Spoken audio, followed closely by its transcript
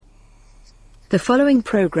The following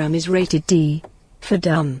program is rated D for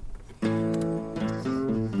dumb.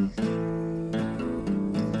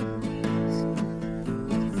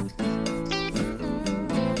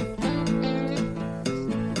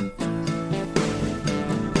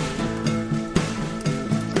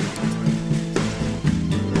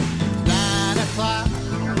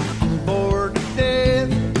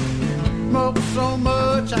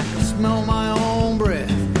 Smell my own breath.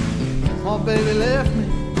 My baby left me.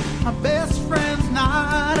 My best friend's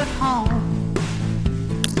not at home.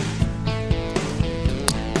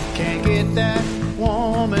 Can't get that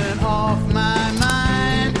woman off my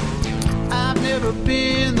mind. I've never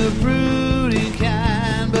been the brooding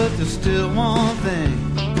kind, but there's still one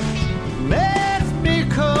thing makes me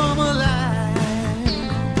come alive.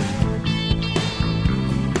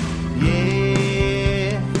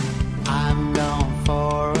 Yeah, I'm gone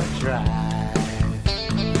for a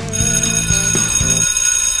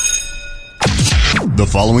The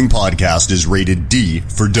following podcast is rated D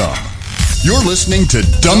for dumb. You're listening to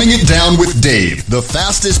Dumbing It Down with Dave, the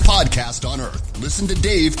fastest podcast on earth. Listen to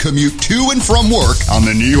Dave commute to and from work on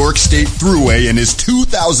the New York State Thruway in his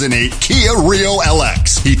 2008 Kia Rio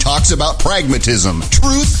LX. He talks about pragmatism,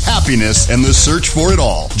 truth, happiness, and the search for it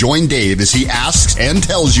all. Join Dave as he asks and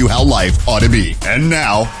tells you how life ought to be. And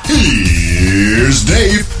now, here's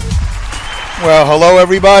Dave. Well, hello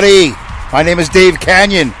everybody. My name is Dave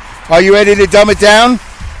Canyon. Are you ready to dumb it down?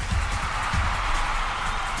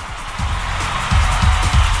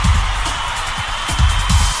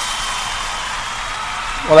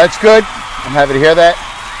 Well, that's good. I'm happy to hear that.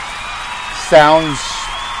 Sounds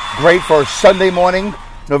great for Sunday morning,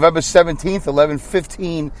 November 17th,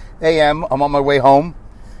 11:15 a.m. I'm on my way home.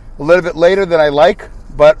 A little bit later than I like,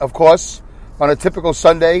 but of course, on a typical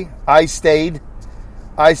Sunday, I stayed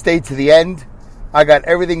to the end. I got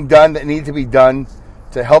everything done that needed to be done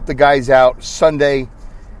to help the guys out Sunday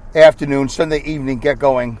afternoon, Sunday evening, get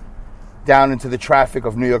going down into the traffic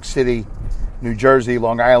of New York City, New Jersey,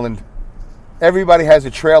 Long Island. Everybody has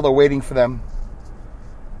a trailer waiting for them,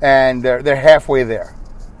 and they're halfway there,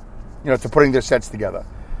 to putting their sets together.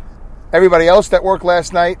 Everybody else that worked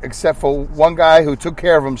last night, except for one guy who took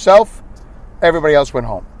care of himself, everybody else went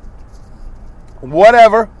home.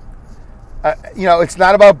 Whatever. It's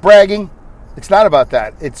not about bragging. It's not about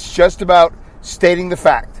that. It's just about stating the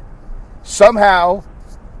fact. Somehow,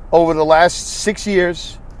 over the last 6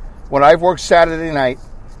 years, when I've worked Saturday night,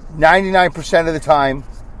 99% of the time,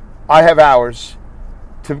 I have hours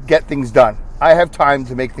to get things done. I have time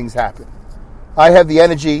to make things happen. I have the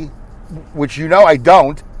energy, which I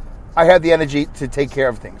don't. I have the energy to take care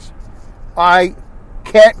of things. I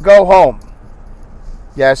can't go home.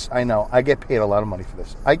 Yes, I know. I get paid a lot of money for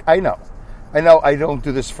this. I know. I know I don't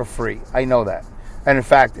do this for free. I know that. And in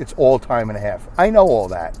fact, it's all time and a half. I know all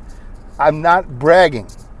that. I'm not bragging.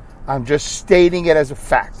 I'm just stating it as a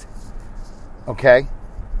fact. Okay?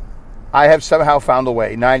 I have somehow found a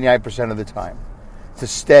way, 99% of the time, to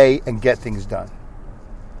stay and get things done.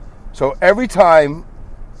 So every time,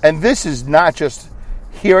 and this is not just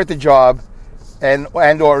here at the job and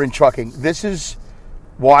or in trucking. This is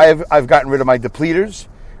why I've gotten rid of my depleters,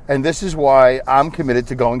 and this is why I'm committed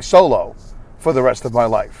to going solo for the rest of my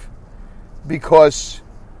life. Because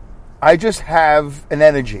I just have an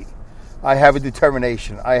energy. I have a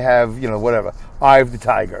determination. I have, whatever. Eye of the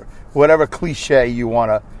tiger. Whatever cliche you want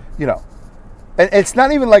to, And it's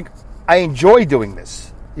not even like I enjoy doing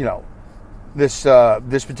this,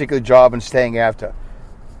 this particular job and staying after.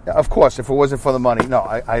 Of course, if it wasn't for the money, no,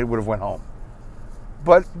 I would have went home.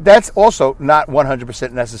 But that's also not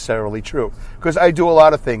 100% necessarily true. Because I do a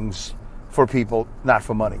lot of things for people, not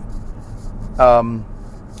for money.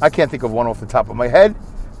 I can't think of one off the top of my head,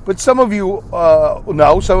 but some of you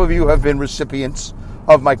know. Some of you have been recipients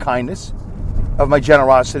of my kindness, of my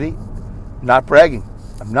generosity. Not bragging.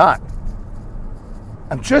 I'm not.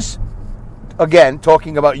 I'm just, again,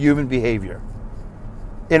 talking about human behavior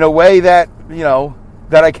in a way that,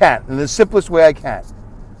 that I can, in the simplest way I can.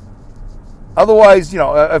 Otherwise,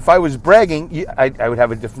 if I was bragging, I would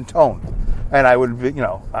have a different tone, and I would be,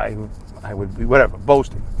 I would be whatever,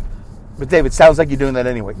 boasting. But Dave, it sounds like you're doing that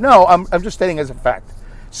anyway. No, I'm just stating as a fact.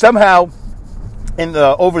 Somehow, in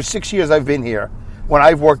the over 6 years I've been here, when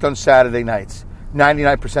I've worked on Saturday nights,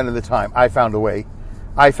 99% of the time, I found a way.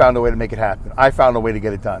 I found a way to make it happen. I found a way to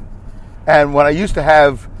get it done. And when I used to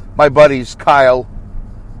have my buddies, Kyle,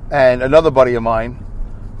 and another buddy of mine,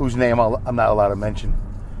 whose name I'm not allowed to mention,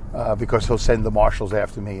 because he'll send the marshals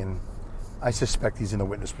after me, and I suspect he's in the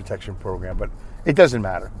witness protection program, but it doesn't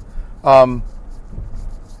matter.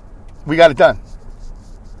 We got it done.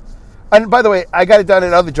 And by the way, I got it done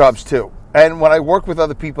in other jobs too. And when I work with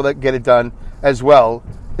other people that get it done, as well.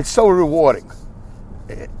 It's so rewarding.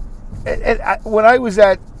 When I was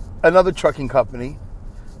at another trucking company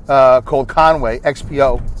called Conway,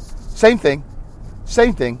 XPO, same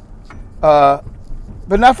thing, but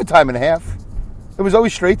not for time and a half. It was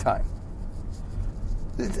always straight time.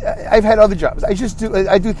 I've had other jobs.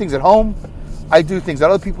 I do things at home. I do things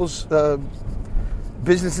at other people's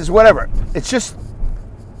businesses, whatever. It's just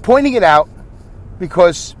pointing it out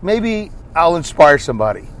because maybe I'll inspire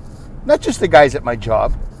somebody. Not just the guys at my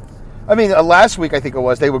job. I mean, last week I think it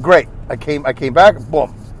was, they were great. I came back,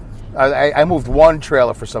 boom. I moved one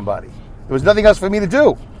trailer for somebody. There was nothing else for me to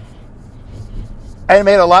do. And I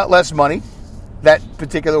made a lot less money that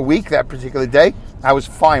particular week, that particular day. I was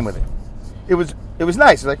fine with it. It was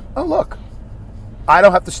nice. It's like, oh, look, I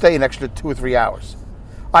don't have to stay an extra 2 or 3 hours.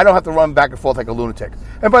 I don't have to run back and forth like a lunatic.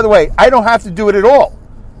 And by the way, I don't have to do it at all.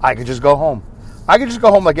 I could just go home. I could just go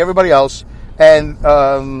home like everybody else. And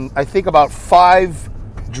I think about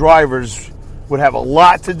 5 drivers would have a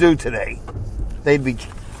lot to do today. They'd be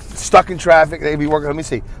stuck in traffic. They'd be working. Let me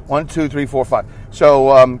see. 1, 2, 3, 4, 5.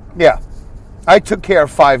 So, yeah, I took care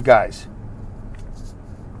of 5 guys.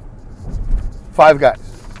 5 guys.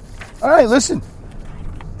 All right, listen.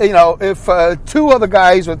 You know, if 2 other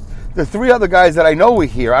guys, or the 3 other guys that I know were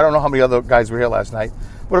here, I don't know how many other guys were here last night,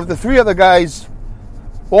 but if the 3 other guys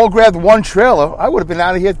all grabbed one trailer, I would have been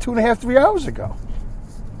out of here 2.5, 3 hours ago.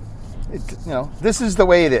 This is the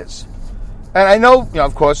way it is. And I know,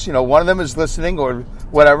 of course, one of them is listening or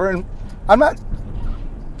whatever, and I'm not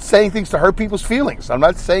saying things to hurt people's feelings. I'm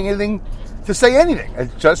not saying anything to say anything.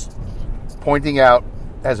 It's just pointing out,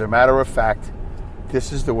 as a matter of fact,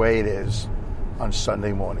 this is the way it is on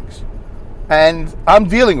Sunday mornings. And I'm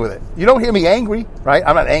dealing with it. You don't hear me angry, right?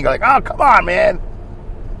 I'm not angry like, oh, come on, man.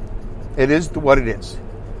 It is what it is.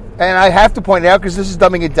 And I have to point it out because this is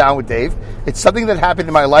Dumbing It Down with Dave. It's something that happened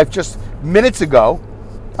in my life just minutes ago.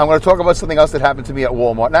 I'm going to talk about something else that happened to me at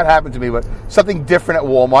Walmart. Not happened to me, but something different at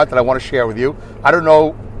Walmart that I want to share with you. I don't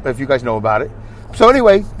know if you guys know about it. So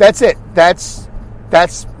anyway, that's it. That's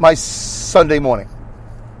my Sunday morning.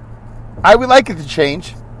 I would like it to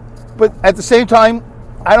change, but at the same time,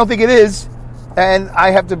 I don't think it is, and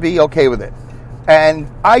I have to be okay with it. And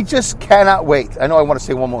I just cannot wait. I know I want to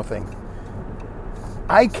say one more thing.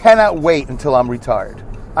 I cannot wait until I'm retired.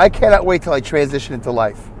 I cannot wait till I transition into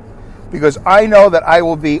life, because I know that I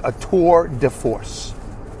will be a tour de force,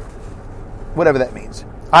 whatever that means.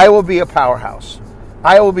 I will be a powerhouse.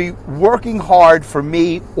 I will be working hard for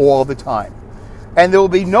me all the time, and there will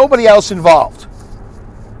be nobody else involved.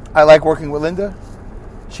 I like working with Linda.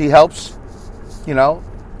 She helps,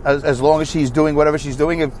 as long as she's doing whatever she's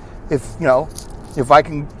doing. If I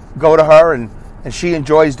can go to her and she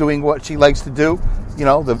enjoys doing what she likes to do,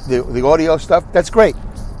 the audio stuff, that's great.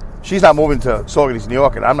 She's not moving to Saugerties, New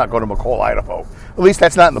York, and I'm not going to McCall, Idaho. At least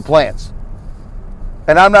that's not in the plans.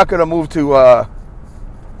 And I'm not going to move to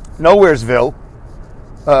Nowheresville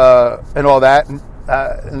and all that.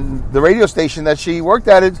 And the radio station that she worked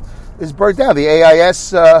at is burnt down. The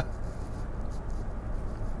AIS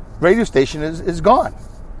radio station is gone.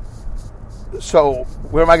 So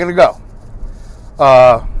where am I going to go?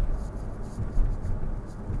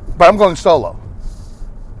 But I'm going solo.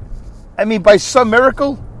 I mean, by some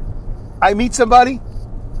miracle, I meet somebody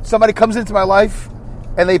comes into my life,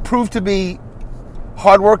 and they prove to be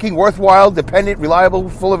hardworking, worthwhile, dependent, reliable,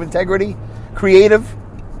 full of integrity, creative,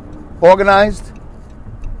 organized.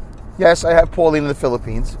 Yes, I have Pauline in the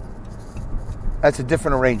Philippines. That's a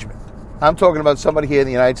different arrangement. I'm talking about somebody here in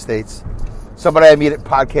the United States, somebody I meet at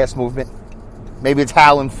Podcast Movement. Maybe it's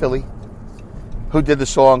Hal in Philly, who did the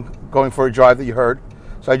song Going for a Drive that you heard.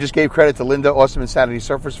 So I just gave credit to Linda, Awesome Insanity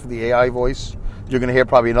Surfers, for the AI voice. You're going to hear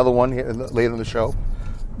probably another one here later in the show,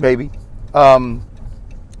 maybe.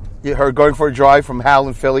 You heard Going for a Drive from Hal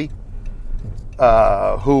in Philly,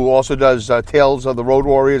 who also does Tales of the Road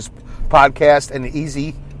Warriors podcast and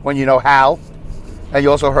Easy When You Know Hal. And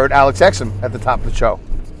you also heard Alex Exum at the top of the show.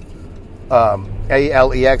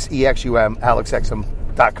 ALEXEXUM,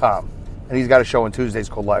 AlexExum.com. And he's got a show on Tuesdays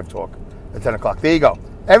called Live Talk at 10 o'clock. There you go.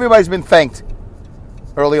 Everybody's been thanked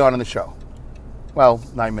early on in the show. Well,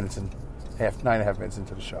 9.5 minutes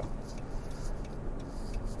into the show.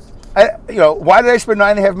 Why did I spend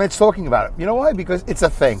 9.5 minutes talking about it? You know why? Because it's a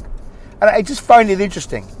thing. And I just find it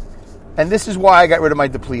interesting. And this is why I got rid of my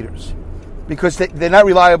depleters. Because they're not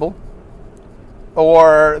reliable,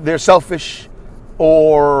 or they're selfish,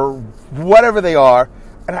 or whatever they are.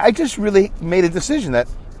 And I just really made a decision that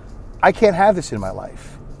I can't have this in my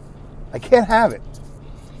life. I can't have it.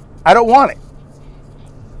 I don't want it.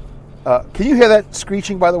 Can you hear that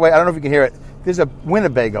screeching, by the way? I don't know if you can hear it. There's a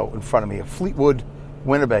Winnebago in front of me, a Fleetwood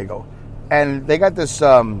Winnebago. and they got this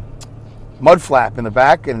mud flap in the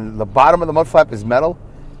back, and the bottom of the mud flap is metal.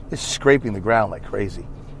 It's scraping the ground like crazy.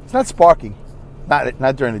 It's not sparking,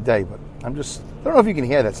 not during the day, but I don't know if you can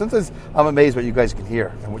hear that. Sometimes I'm amazed what you guys can hear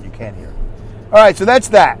and what you can't hear. All right, so that's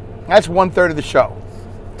that. That's 1/3 of the show.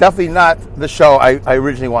 Definitely not the show I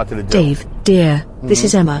originally wanted to do. Dave, dear, this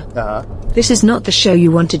is Emma. Uh-huh. This is not the show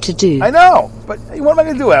you wanted to do. I know, but what am I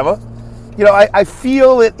going to do, Emma? You know, I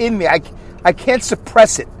feel it in me. I can't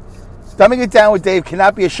suppress it. Dumbing It Down with Dave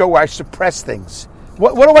cannot be a show where I suppress things.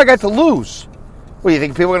 What do I got to lose? What, do you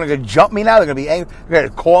think people are going to jump me now? They're going to be angry? They're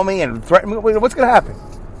going to call me and threaten me? What's going to happen?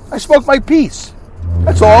 I spoke my piece.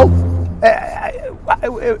 That's all.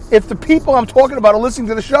 If the people I'm talking about are listening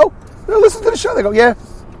to the show, they'll listen to the show. They go, yeah,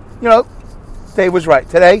 you know, Dave was right.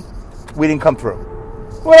 Today, we didn't come through.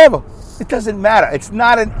 Whatever. It doesn't matter. It's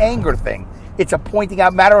not an anger thing. It's a pointing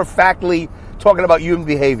out, matter-of-factly talking about human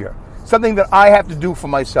behavior. Something that I have to do for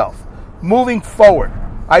myself. Moving forward,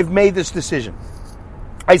 I've made this decision.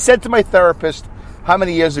 I said to my therapist, how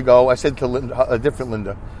many years ago, I said to Linda, a different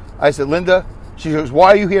Linda, I said, Linda, she goes, why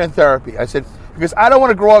are you here in therapy? I said, because I don't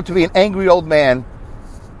want to grow up to be an angry old man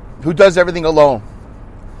who does everything alone.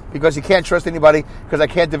 Because he can't trust anybody, because I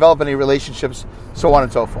can't develop any relationships, so on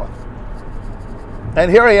and so forth.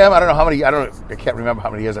 And here I am, I can't remember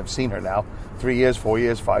how many years I've seen her now. 3 years, 4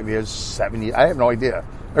 years, 5 years, 7 years. I have no idea.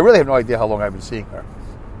 I really have no idea how long I've been seeing her.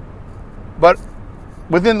 But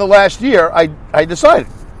within the last year, I decided.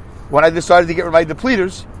 When I decided to get rid of my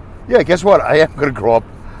depleters, yeah, guess what? I am going to grow up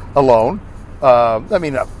alone. I'll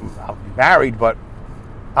be married, but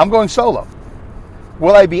I'm going solo.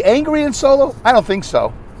 Will I be angry in solo? I don't think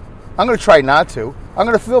so. I'm going to try not to. I'm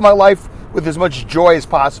going to fill my life with as much joy as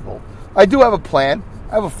possible. I do have a plan.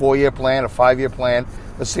 I have a 4-year plan, a 5-year plan,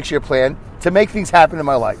 a 6-year plan to make things happen in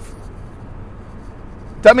my life.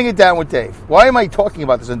 Dumbing It Down with Dave. Why am I talking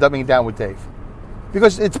about this and Dumbing It Down with Dave?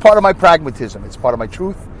 Because it's part of my pragmatism. It's part of my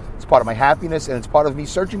truth. It's part of my happiness, and it's part of me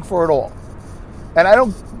searching for it all. And I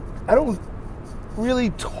don't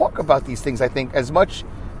really talk about these things, I think, as much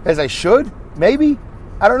as I should. Maybe.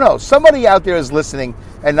 I don't know. Somebody out there is listening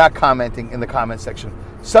and not commenting in the comment section.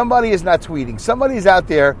 Somebody is not tweeting. Somebody is out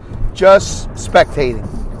there just spectating,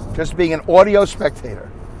 just being an audio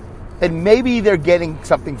spectator. And maybe they're getting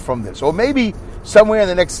something from this. Or maybe somewhere in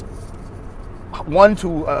the next 1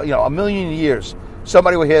 to a million years,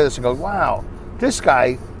 somebody will hear this and go, wow, this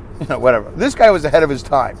guy, whatever. This guy was ahead of his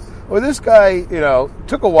time. Or this guy,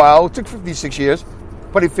 took a while, took 56 years,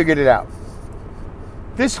 but he figured it out.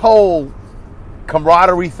 This whole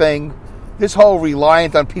camaraderie thing, this whole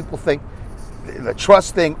reliant on people thing, the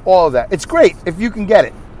trust thing, all of that. It's great if you can get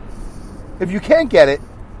it. If you can't get it,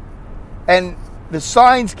 and the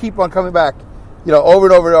signs keep on coming back, over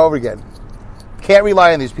and over and over again. Can't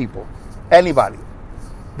rely on these people. Anybody.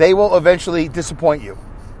 They will eventually disappoint you.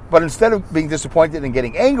 But instead of being disappointed and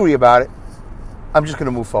getting angry about it, I'm just going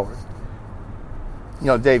to move forward.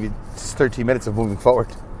 David, it's 13 minutes of moving forward.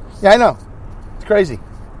 Yeah, I know. It's crazy.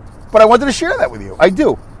 But I wanted to share that with you. I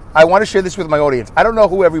do. I want to share this with my audience. I don't know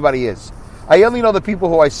who everybody is. I only know the people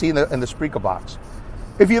who I see in the Spreaker box.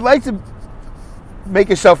 If you'd like to make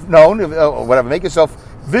yourself known, or whatever, make yourself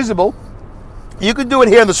visible, you can do it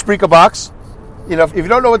here in the Spreaker box. If you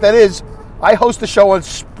don't know what that is, I host a show on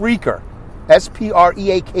Spreaker,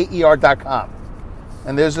 SPREAKER.com.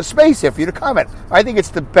 And there's a space here for you to comment. I think it's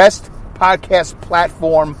the best podcast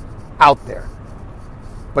platform out there.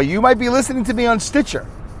 But you might be listening to me on Stitcher,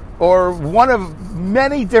 or one of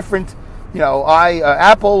many different,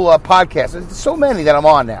 Apple podcasts. There's so many that I'm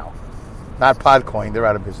on now. Not Podcoin, they're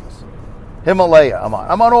out of business. Himalaya, I'm on.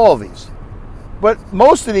 I'm on all of these. But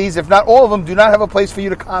most of these, if not all of them, do not have a place for you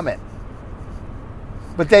to comment.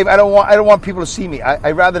 But Dave, I don't want people to see me.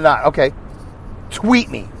 I'd rather not. Okay. Tweet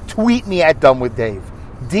me. Tweet me at Dumb with Dave.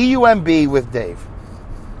 DUMB with Dave.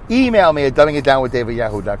 Email me at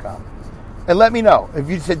dumbingitdownwithdave@yahoo.com. And let me know. If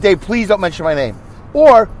you said, Dave, please don't mention my name.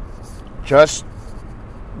 Or just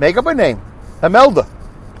make up a name. Imelda.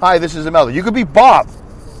 Hi, this is Imelda. You could be Bob.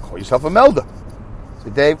 Call yourself Imelda. Say,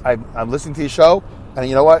 Dave, I'm listening to your show, and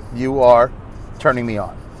you know what? You are turning me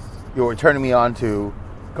on. You are turning me on to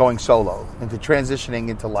going solo, into transitioning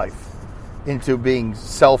into life, into being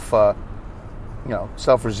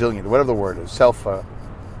self-resilient, whatever the word is,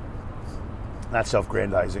 not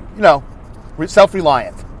self-grandizing,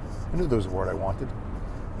 self-reliant. I knew there was a word I wanted,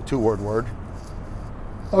 a 2-word word.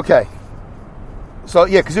 Okay. So,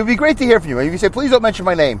 yeah, because it would be great to hear from you. If you say, please don't mention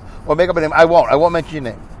my name, or make up a name, I won't. I won't mention your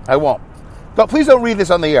name. I won't. Please don't read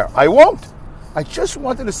this on the air. I won't. I just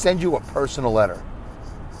wanted to send you a personal letter.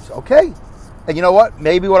 So, okay. And you know what?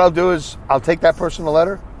 Maybe what I'll do is I'll take that personal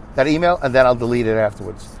letter, that email, and then I'll delete it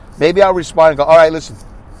afterwards. maybe I'll respond and go, all right, listen,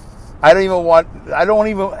 I don't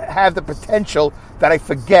even have the potential that I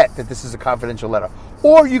forget that this is a confidential letter.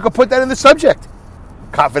 Or you could put that in the subject.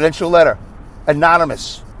 Confidential letter.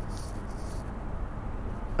 Anonymous.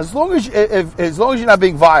 As long as you're not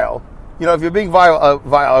being vile, if you're being vile,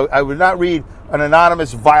 I would not read an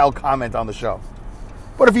anonymous vile comment on the show.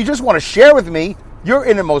 But if you just want to share with me your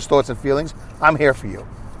innermost thoughts and feelings, I'm here for you.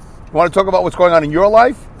 You want to talk about what's going on in your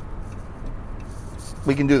life?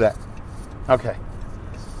 We can do that. Okay.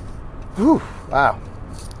 Whew, wow.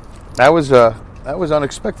 That was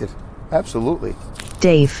unexpected. Absolutely.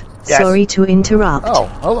 Dave, Yes. sorry to interrupt. Oh,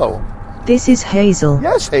 hello. This is Hazel.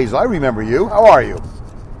 Yes, Hazel, I remember you. How are you?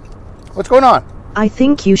 What's going on? I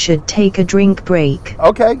think you should take a drink break.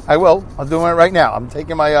 Okay, I will. I'm doing it right now. I'm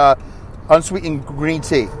taking my unsweetened green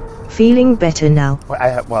tea. Feeling better now.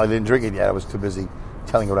 I didn't drink it yet. I was too busy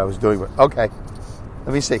telling you what I was doing. But okay,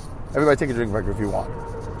 let me see. Everybody take a drink break if you want.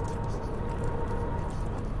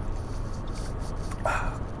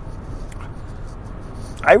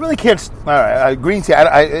 I really can't. All right, green tea.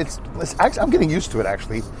 I'm getting used to it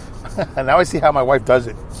actually, and now I see how my wife does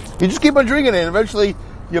it. You just keep on drinking it, and eventually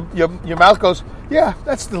your mouth goes, "Yeah,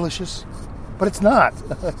 that's delicious," but it's not.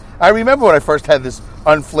 I remember when I first had this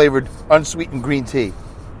unflavored, unsweetened green tea.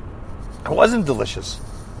 It wasn't delicious.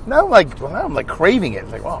 Now I'm like craving it.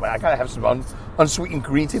 It's like, oh man, I gotta have some unsweetened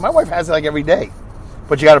green tea. My wife has it like every day,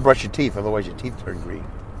 but you gotta brush your teeth, otherwise your teeth turn green.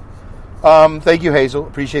 Thank you, Hazel.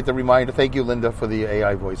 Appreciate the reminder. Thank you, Linda, for the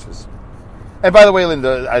AI voices. And by the way,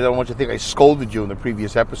 Linda, I don't want you to think I scolded you in the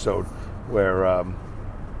previous episode where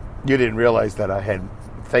you didn't realize that I had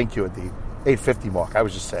thanked you at the 8:50 mark. I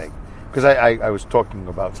was just saying. Because I was talking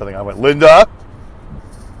about something. I went, Linda!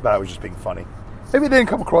 But I was just being funny. Maybe it didn't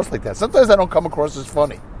come across like that. Sometimes I don't come across as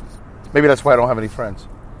funny. Maybe that's why I don't have any friends.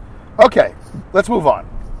 Okay, let's move on.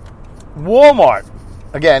 Walmart.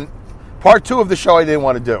 Again, part 2 of the show I didn't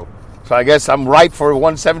want to do. So I guess I'm ripe for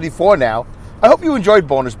 174 now. I hope you enjoyed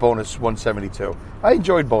bonus 172. I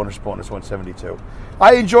enjoyed bonus 172.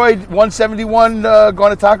 I enjoyed 171 going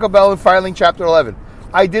to Taco Bell and filing Chapter 11.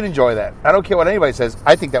 I did enjoy that. I don't care what anybody says.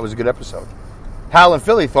 I think that was a good episode. Hal and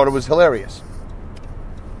Philly thought it was hilarious.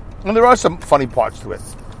 And there are some funny parts to it.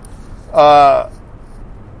 I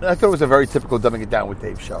thought it was a very typical Dumbing It Down with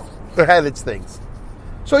Dave show. It had its things.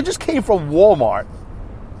 So I just came from Walmart,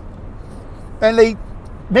 and they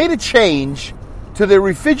made a change to the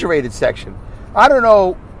refrigerated section. I don't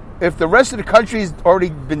know if the rest of the country's already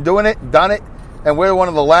been done it, and we're one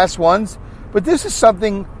of the last ones, but this is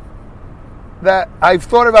something that I've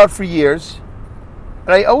thought about for years,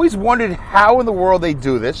 and I always wondered how in the world they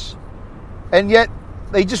do this, and yet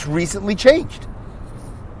they just recently changed.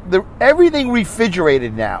 Everything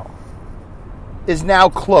refrigerated now is now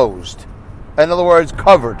closed. In other words,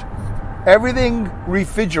 covered. Everything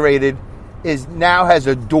refrigerated now has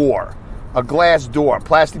a door, a glass door, a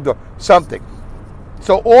plastic door, something.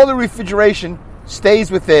 So all the refrigeration stays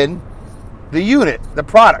within the unit, the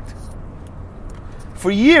product. For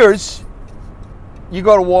years, you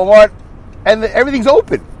go to Walmart and everything's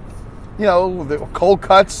open. You know, the cold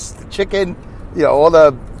cuts, the chicken, all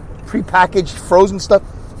the prepackaged frozen stuff.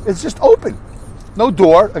 It's just open. No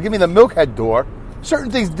door. Give me the milk had door. Certain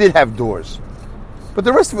things did have doors. But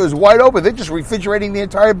the rest of it was wide open. They're just refrigerating the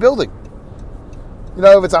entire building.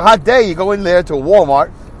 If it's a hot day, you go in there to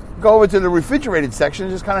Walmart, go over to the refrigerated section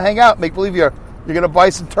and just kind of hang out. Make believe you're going to buy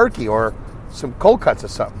some turkey or some cold cuts or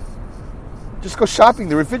something. Just go shopping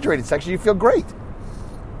the refrigerated section. You feel great.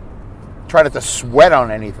 Try not to sweat on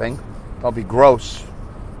anything. Don't be gross.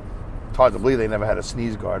 It's hard to believe they never had a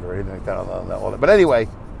sneeze guard or anything like that. All that. But anyway,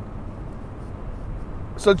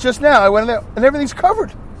 so just now I went in there and everything's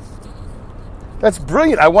covered. That's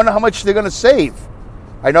brilliant. I wonder how much they're going to save.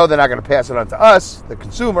 I know they're not going to pass it on to us, the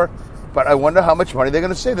consumer, but I wonder how much money they're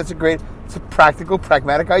going to save. It's a practical,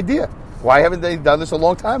 pragmatic idea. Why haven't they done this a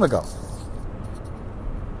long time ago?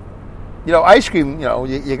 Ice cream,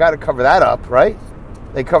 you got to cover that up, right?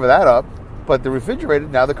 They cover that up, but the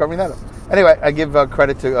refrigerated, now they're covering that up. Anyway, I give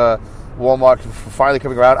credit to Walmart for finally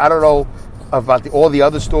coming around. I don't know about all the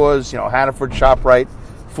other stores, Hannaford, ShopRite,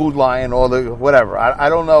 Food Lion, all the whatever. I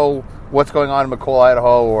don't know what's going on in McCall,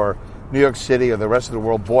 Idaho, or New York City, or the rest of the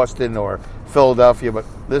world, Boston, or Philadelphia, but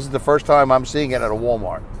this is the first time I'm seeing it at a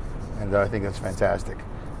Walmart, and I think that's fantastic.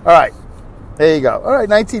 All right, there you go. All right,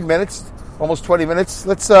 19 minutes, almost 20 minutes.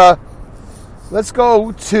 Let's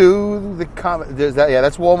go to the comment. There's that. Yeah,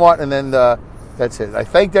 that's Walmart, and then that's it. I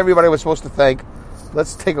thanked everybody I was supposed to thank.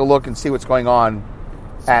 Let's take a look and see what's going on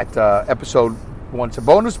at episode 1. It's a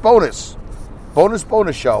bonus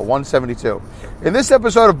show, 172. In this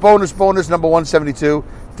episode of bonus number 172,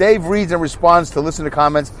 Dave reads and responds to listener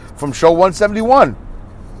comments from show 171.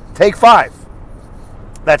 Take 5.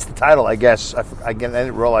 That's the title, I guess. I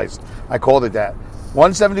didn't realize I called it that.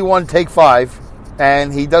 171, take 5,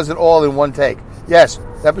 and he does it all in one take. Yes,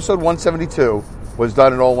 episode 172 was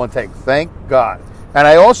done in all one take. Thank God. And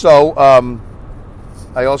I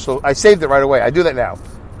saved it right away. I do that now.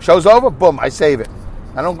 Show's over, boom, I save it.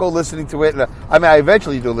 I don't go listening to it. I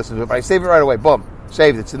eventually do listen to it, but I save it right away. Boom,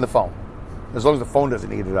 saved it. It's in the phone. As long as the phone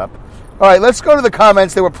doesn't eat it up. All right, let's go to the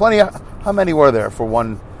comments. There were plenty of... How many were there for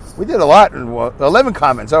one... We did a lot. 11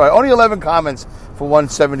 comments. All right, only 11 comments for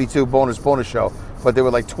 172 bonus show. But there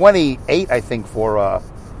were like 28, I think, for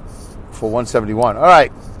 171. All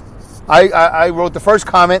right. I wrote the first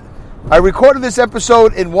comment. I recorded this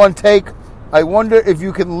episode in one take. I wonder if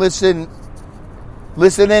you can listen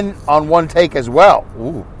in on one take as well.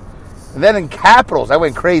 Ooh. And then in capitals, I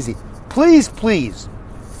went crazy. Please,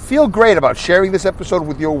 feel great about sharing this episode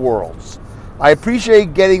with your worlds. I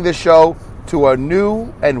appreciate getting this show to a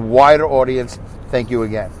new and wider audience. Thank you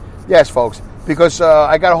again. Yes, folks, because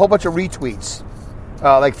I got a whole bunch of retweets,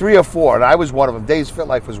 like 3 or 4, and I was one of them. Dave's Fit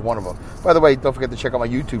Life was one of them. By the way, don't forget to check out my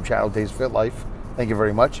YouTube channel, Dave's Fit Life. Thank you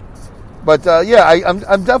very much. But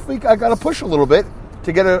I'm definitely, I got to push a little bit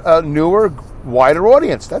to get a newer, wider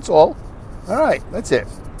audience. That's all. All right, that's it.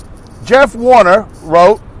 Jeff Warner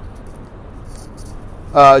wrote,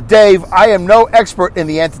 Dave, I am no expert in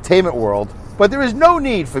the entertainment world, but there is no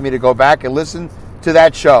need for me to go back and listen to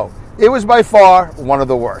that show. It was by far one of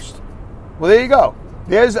the worst. Well, there you go.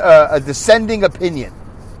 There's a dissenting opinion.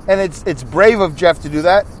 And it's brave of Jeff to do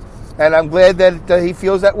that. And I'm glad that he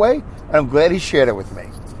feels that way. And I'm glad he shared it with me.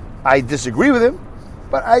 I disagree with him,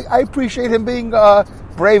 but I appreciate him being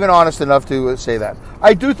brave and honest enough to say that.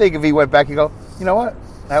 I do think if he went back and go, you know what?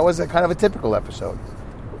 That was a kind of a typical episode.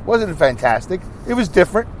 Wasn't fantastic. It was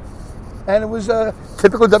different. And it was a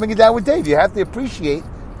typical Dumbing It Down with Dave. You have to appreciate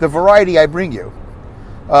the variety I bring you.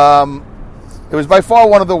 It was by far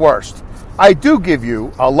one of the worst. I do give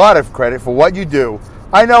you a lot of credit for what you do.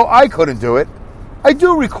 I know I couldn't do it. I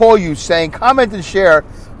do recall you saying comment and share,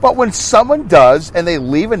 but when someone does and they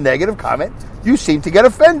leave a negative comment, you seem to get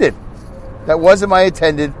offended. That wasn't my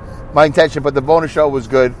intention, but the bonus show was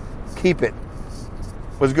good. Keep it.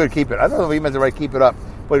 Was good, keep it. I don't know if he meant to write keep it up,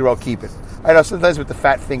 but he wrote keep it. I know sometimes with the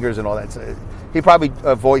fat fingers and all that. So he probably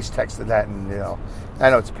voice texted that, and I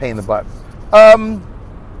know it's a pain in the butt.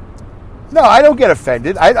 No, I don't get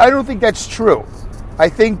offended. I don't think that's true. I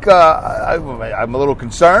think I'm a little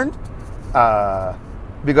concerned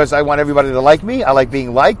because I want everybody to like me. I like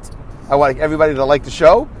being liked. I want everybody to like the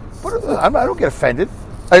show. But I don't get offended,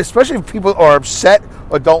 especially if people are upset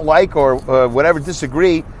or don't like or whatever,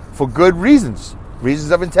 disagree for good reasons.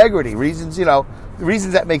 Reasons of integrity. Reasons,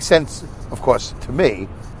 reasons that make sense, of course, to me.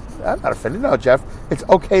 I'm not offended. No, Jeff. It's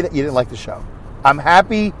okay that you didn't like the show. I'm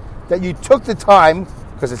happy that you took the time,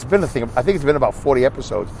 because it's been a thing. I think it's been about 40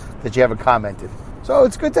 episodes that you haven't commented. So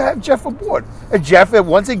it's good to have Jeff aboard. And Jeff,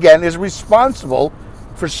 once again, is responsible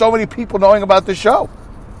for so many people knowing about the show.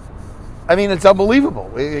 I mean, it's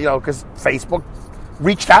unbelievable, because Facebook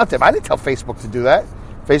reached out to him. I didn't tell Facebook to do that.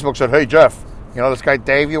 Facebook said, hey, Jeff, this guy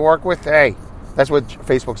Dave you work with? Hey, that's what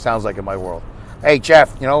Facebook sounds like in my world. Hey,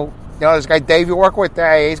 Jeff, this guy Dave you work with?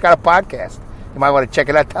 Hey, he's got a podcast. You might want to check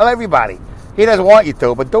it out. Tell everybody. He doesn't want you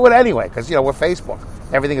to, but do it anyway, because, we're Facebook.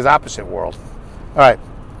 Everything is opposite world. All right.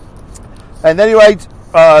 And then he writes,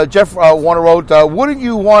 Jeff Warner wrote, wouldn't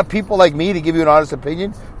you want people like me to give you an honest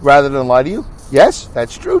opinion rather than lie to you? Yes,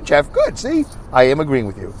 that's true, Jeff. Good. See, I am agreeing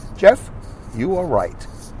with you. Jeff, you are right.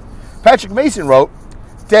 Patrick Mason wrote,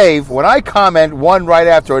 Dave, when I comment one right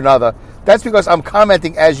after another, that's because I'm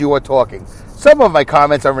commenting as you are talking. Some of my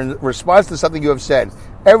comments are in response to something you have said.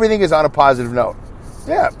 Everything is on a positive note.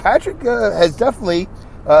 Yeah, Patrick has definitely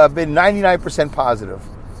been 99% positive,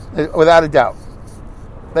 without a doubt.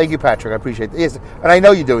 Thank you, Patrick. I appreciate that. Yes, and I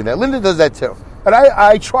know you're doing that. Linda does that too. And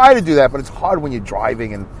I try to do that, but it's hard when you're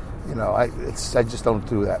driving, and I just don't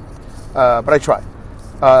do that. But I try.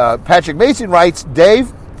 Patrick Mason writes,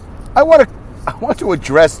 Dave, I want to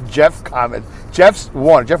address Jeff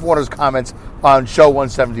Warner's comments on show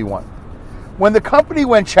 171. When the company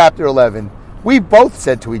went Chapter 11, we both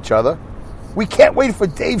said to each other, we can't wait for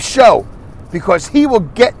Dave's show because he will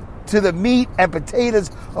get to the meat and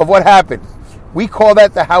potatoes of what happened. We call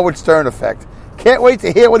that the Howard Stern effect. Can't wait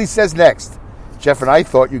to hear what he says next. Jeff and I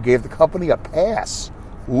thought you gave the company a pass.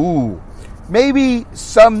 Ooh. Maybe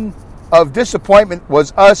some of disappointment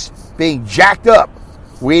was us being jacked up,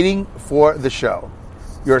 waiting for the show.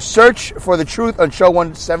 Your search for the truth on show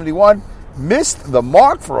 171 missed the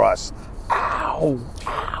mark for us. Ow.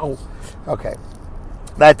 Okay.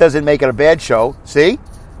 That doesn't make it a bad show. See?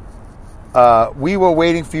 We were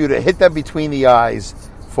waiting for you to hit them between the eyes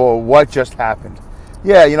for what just happened.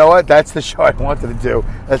 Yeah, you know what? That's the show I wanted to do.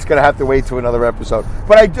 That's going to have to wait to another episode.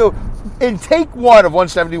 But I do. In take one of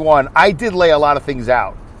 171, I did lay a lot of things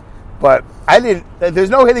out. But I didn't. There's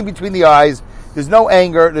no hitting between the eyes. There's no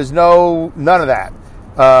anger. There's none of that.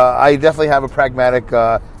 I definitely have a pragmatic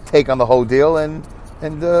take on the whole deal. And we're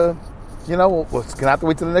going to have to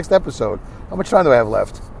wait till the next episode. How much time do I have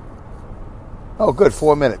left? Oh, good.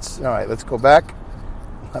 4 minutes. All right, let's go back.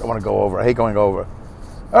 I don't want to go over. I hate going over.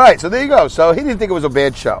 All right, so there you go. So he didn't think it was a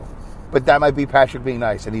bad show, but that might be Patrick being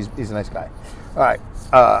nice, and he's a nice guy. All right,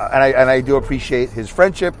 and I do appreciate his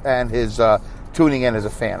friendship and his tuning in as a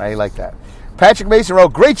fan. I like that. Patrick Mason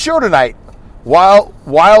wrote, "Great show tonight. While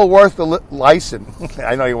worth the listen."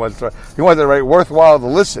 I know he wanted to write worthwhile to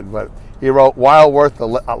listen, but he wrote while worth the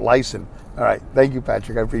listen. All right, thank you,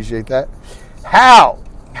 Patrick. I appreciate that.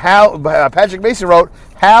 Patrick Mason wrote,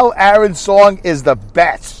 "Hal Aaron's song is the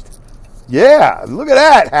best." Yeah, look at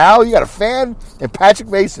that, Hal. You got a fan in Patrick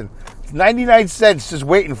Mason. It's 99 cents just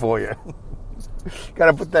waiting for you.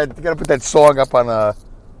 Gotta put that song up on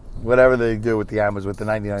whatever they do with the Amazon with the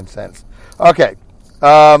 99 cents. Okay.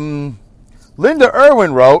 Linda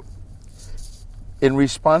Irwin wrote, in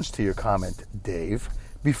response to your comment, Dave,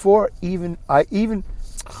 Linda,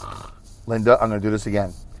 I'm going to do this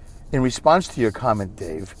again. In response to your comment,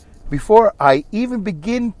 Dave, before I even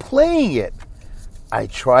begin playing it, I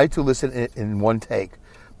try to listen in one take,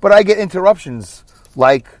 but I get interruptions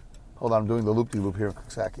like, hold on, I'm doing the loop-de-loop here in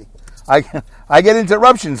Coxsackie. I get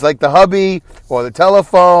interruptions like the hubby or the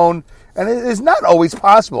telephone, and it is not always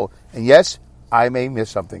possible. And yes, I may miss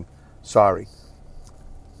something. Sorry.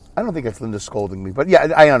 I don't think that's Linda scolding me, but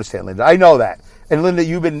yeah, I understand, Linda. I know that. And Linda,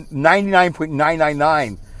 you've been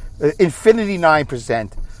 99.999, infinity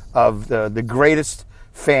 9% of the greatest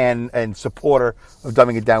fan and supporter of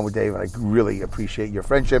Dumbing It Down with Dave, and I really appreciate your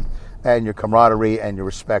friendship and your camaraderie and your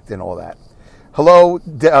respect and all that. Hello,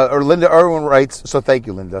 Linda Irwin writes, so thank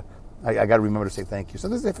you, Linda. I got to remember to say thank you.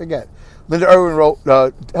 Sometimes I forget. Linda Irwin wrote,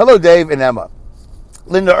 hello, Dave and Emma.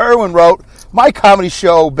 Linda Irwin wrote, my comedy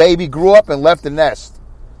show, baby, grew up and left the nest.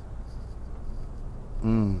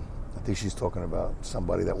 I think she's talking about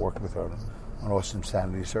somebody that worked with her on Awesome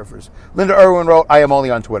Sanity Surfers. Linda Irwin wrote, I am only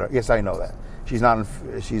on Twitter. Yes, I know that. She's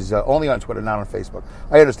only on Twitter, not on Facebook.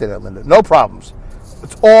 I understand that, Linda. No problems.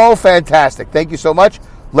 It's all fantastic. Thank you so much.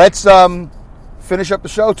 Let's finish up the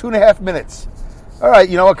show. 2.5 minutes. All right,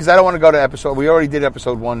 you know what? Because I don't want to go to episode. We already did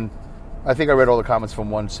episode 1. I think I read all the comments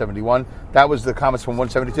from 171. That was the comments from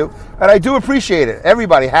 172. And I do appreciate it.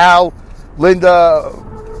 Everybody, Hal, Linda,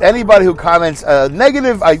 anybody who comments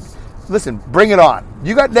negative, listen, bring it on.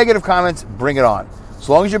 You got negative comments, bring it on. As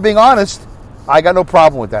long as you're being honest, I got no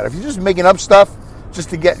problem with that. If you're just making up stuff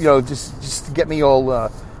just to get, just to get me all,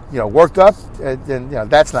 worked up, then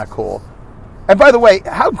that's not cool. And by the way,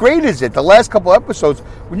 how great is it? The last couple episodes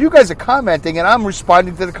when you guys are commenting and I'm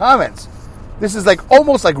responding to the comments. This is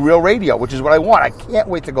almost like real radio, which is what I want. I can't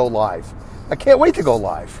wait to go live. I can't wait to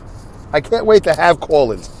have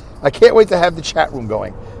call-ins. I can't wait to have the chat room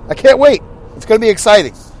going. I can't wait. It's going to be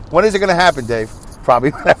exciting. When is it going to happen, Dave?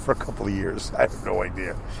 Probably for a couple of years. I have no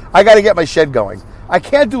idea. I got to get my shed going. I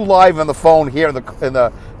can't do live on the phone here in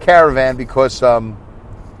the caravan because the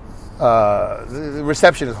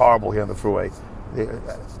reception is horrible here on the freeway.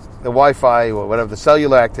 The Wi-Fi or whatever, the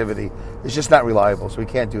cellular activity is just not reliable, so we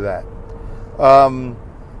can't do that. All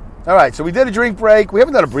right, so we did a drink break. We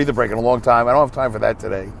haven't done a breather break in a long time. I don't have time for that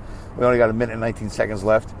today. We only got 1 minute and 19 seconds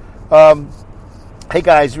left. Hey,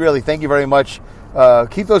 guys, really, thank you very much.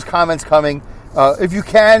 Keep those comments coming. If you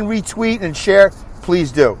can retweet and share,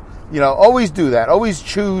 please do. Always do that. Always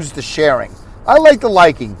choose the sharing. I like the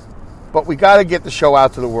liking, but we got to get the show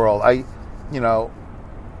out to the world.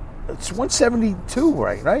 It's 172,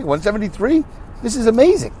 right? 173? This is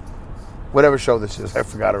amazing. Whatever show this is, I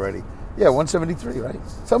forgot already. Yeah, 173, right?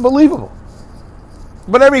 It's unbelievable.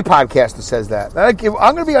 But every podcaster says that. I'm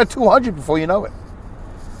going to be on 200 before you know it.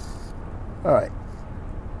 All right.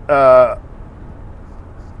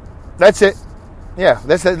 That's it. Yeah,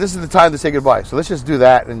 this is the time to say goodbye. So let's just do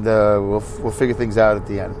that, and we'll figure things out at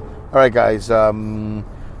the end. All right, guys.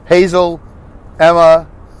 Hazel, Emma,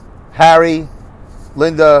 Harry,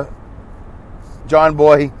 Linda, John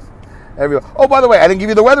Boy, everyone. Oh, by the way, I didn't give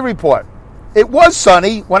you the weather report. It was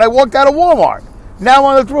sunny when I walked out of Walmart. Now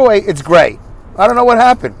on the thruway, it's gray. I don't know what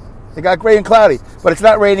happened. It got gray and cloudy. But it's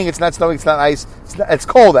not raining, it's not snowing, it's not ice. It's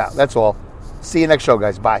cold out, that's all. See you next show,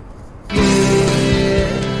 guys. Bye.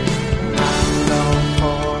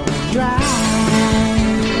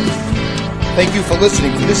 Thank you for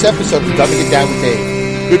listening to this episode of Dumbing It Down with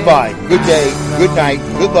Dave. Goodbye, good day, good night,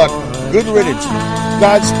 good luck, good riddance,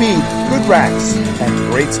 Godspeed, good racks,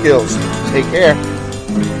 and great skills. Take care.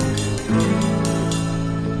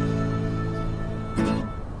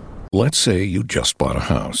 Let's say you just bought a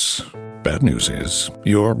house. Bad news is,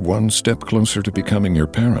 you're one step closer to becoming your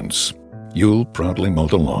parents. You'll proudly mow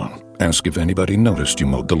the lawn, ask if anybody noticed you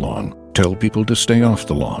mowed the lawn, tell people to stay off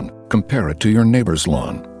the lawn, compare it to your neighbor's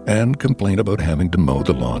lawn, and complain about having to mow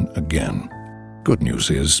the lawn again. Good news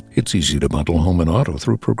is, it's easy to bundle home and auto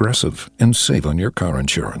through Progressive and save on your car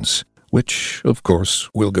insurance, which, of course,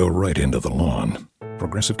 will go right into the lawn.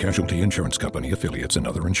 Progressive Casualty Insurance Company, affiliates, and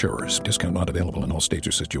other insurers. Discount not available in all states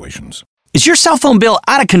or situations. Is your cell phone bill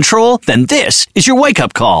out of control? Then this is your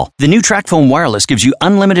wake-up call. The new TracFone Wireless gives you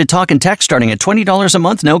unlimited talk and text starting at $20 a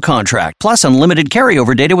month, no contract, plus unlimited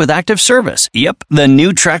carryover data with active service. Yep, the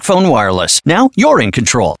new TracFone Wireless. Now you're in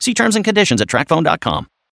control. See terms and conditions at TracFone.com.